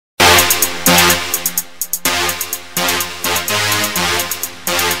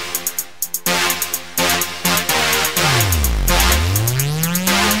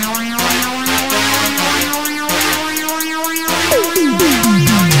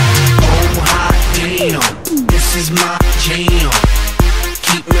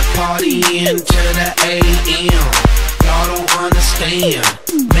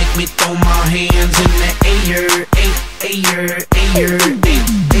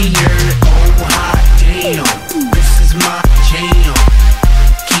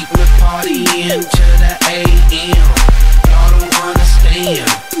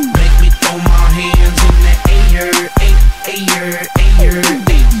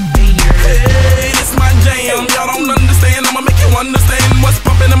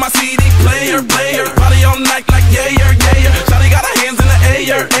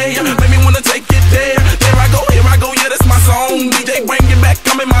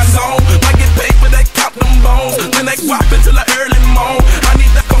zone. Might get paid for that, cop them bones. Then they guap until the early morn. I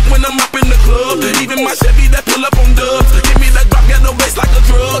need that funk when I'm up in the club. Even my Chevy that pull up on dubs. Give me that drop, get no bass like a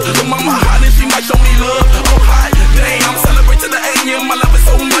drug. So mama hot and she might show me love. Oh hot damn, celebrate to the AM. I love it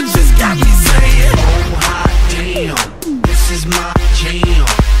so much, it's got me saying, oh hot damn, this is my jam.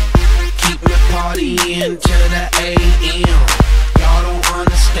 Keep me partying to the AM. Y'all don't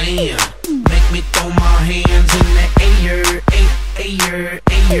understand. Make me throw my hands in the air, air, air,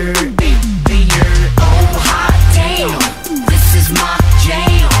 air. Oh hot damn, this is my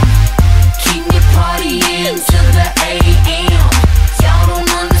jam. Keep me partying to the AM. Y'all don't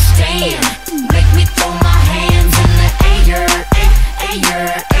understand. Make me throw my hands in the air,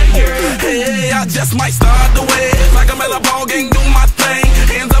 air, air. hey, I just might start the way. Like I'm at a ball game, do my thing.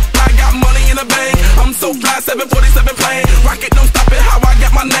 Hands up, I got money in the bank. I'm so fly, 747 plane. Rocket, don't stop it, how I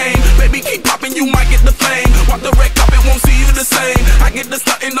got my name. Baby, keep popping, you might get the flame. Walk the red carpet, won't see you the same. I get the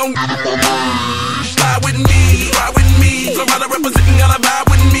stuntin', don't ride with me, ride with me. Florida representing, gotta vibe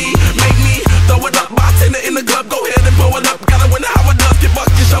with me. Make me throw it up, bartender in the club, go ahead and blow it up. Gotta win how it does, get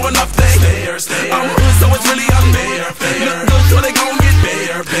bucked, you showing up there. I'm hood, so it's really unfair. Look good, sure they gon' get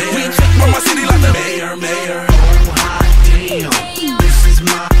there. We check from my city like the mayor. Oh hot damn, this is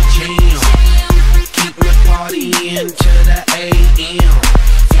my jam. Keep me partying to the AM.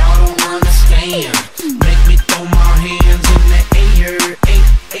 Y'all don't understand. Make me throw my hands in the air,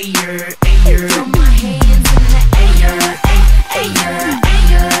 air, air. Throw my hands in the air, air, air,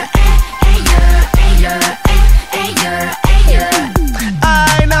 air, air.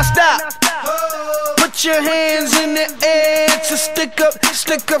 Alright, now stop. Put your hands in the air to stick up,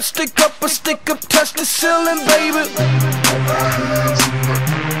 stick up, stick up, or stick up, touch the ceiling, baby.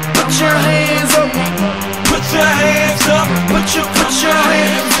 Put your hands up, put your hands up, put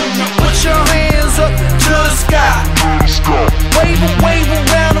your hands up to the sky. Wave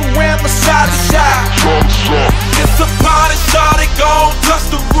around and round from side to side. It's a party, shawty, gon' touch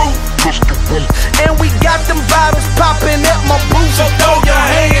the roof. And we got them bottles popping at my booth. So throw your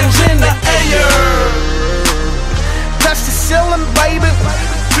hands in the air. Touch the ceiling, baby.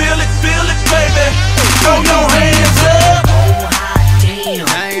 Feel it, baby. Throw your hands up. Oh hot damn,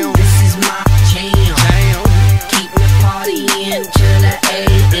 this is my jam. Keep me partying to the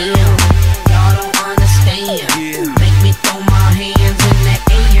AM. Y'all don't understand. Make me throw my hands in the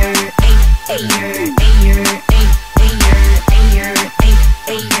air, air, air, air, air,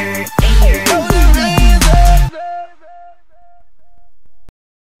 air. Throw your hands up.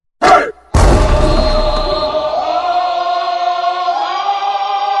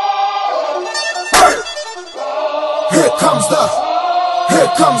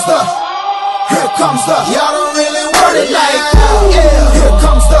 Here comes the, y'all don't really want it like that. Yeah. Here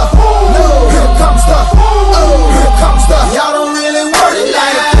comes the, no. Here comes the, oh. Here comes the, y'all don't really want it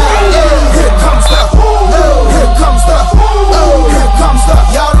like that. Yeah. Here comes the, no. Here comes the, oh. Here comes the,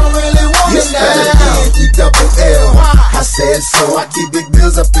 y'all don't really want it like that. E-double-L, I said so. I keep big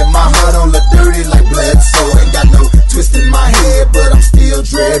bills up in my hood on the dirty like Bledsoe. Ain't got no twist in my head, but I'm still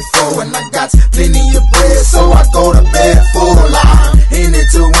dreadful. And I got plenty of bread, so I go to bed full line. In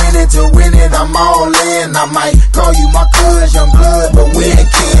it to win it, I'm all in. I might call you my cuz, young blood, but we ain't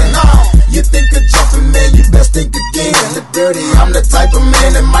kin. You think of jumping, man, you best think again. The dirty, I'm the type of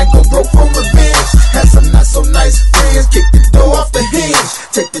man that might go broke for revenge. Had some not so nice friends, kick the door off the hinge.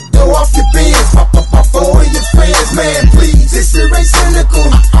 Take the door off your bins, pop up my four of your friends. Man, please, this shit ain't cynical.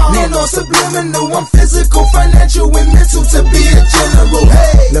 Man, no subliminal, I'm physical, financial, and mental to be a general.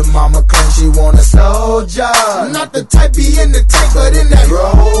 Hey, lil' mama claims she want a soldier. Not the type be in the tank, but in that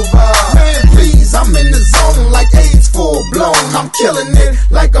Rover. Man, please, I'm in the zone like AIDS full blown. I'm killing it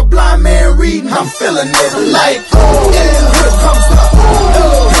like a blind man reading. I'm feeling it like, oh, yeah. Here comes the,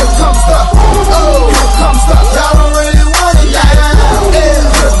 oh, here comes the, oh, here comes the. Y'all don't really want it like that. Yeah.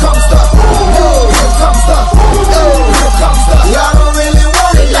 Here comes the, oh, here comes the, oh, here comes the. Y'all don't really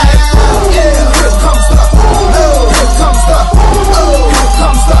want it like that. Yeah. Here comes the, oh, here comes the, oh, here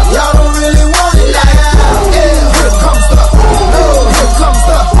comes the. Y'all don't really want it like that. Yeah. Here comes the, oh, here comes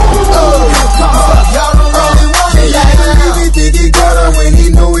the, oh, here comes the. Y'all don't really want it like that. He think he got her when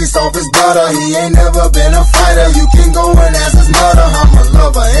he know he's off his butter. He ain't never been a fighter. You can go and ask his mother. I'm a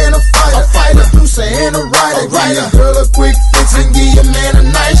lover and a fighter. Producer and a writer. Give your girl a quick fix and give your man a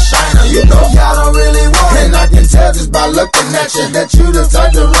nice shiner. You know y'all don't really want it. And I can tell just by looking at you that you the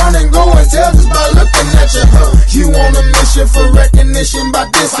type to run and go and tell just by looking at you. You on a mission for recognition by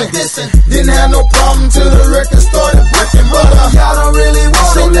dissing. Didn't have no problem till the record started breaking. But y'all don't really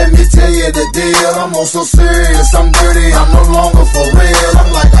want it. So let me tell you the deal. I'm also serious. I'm dirty. I'm no longer for real.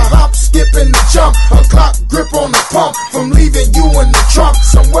 I'm like a hop, skip, and a jump. A clock grip on the pump. From leaving you in the trunk.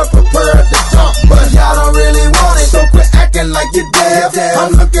 Somewhere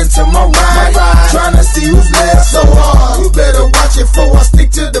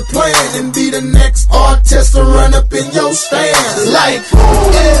and be the next artist to run up in your stands. Like,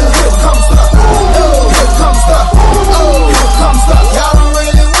 yeah, here comes the, here comes the, here comes the, y'all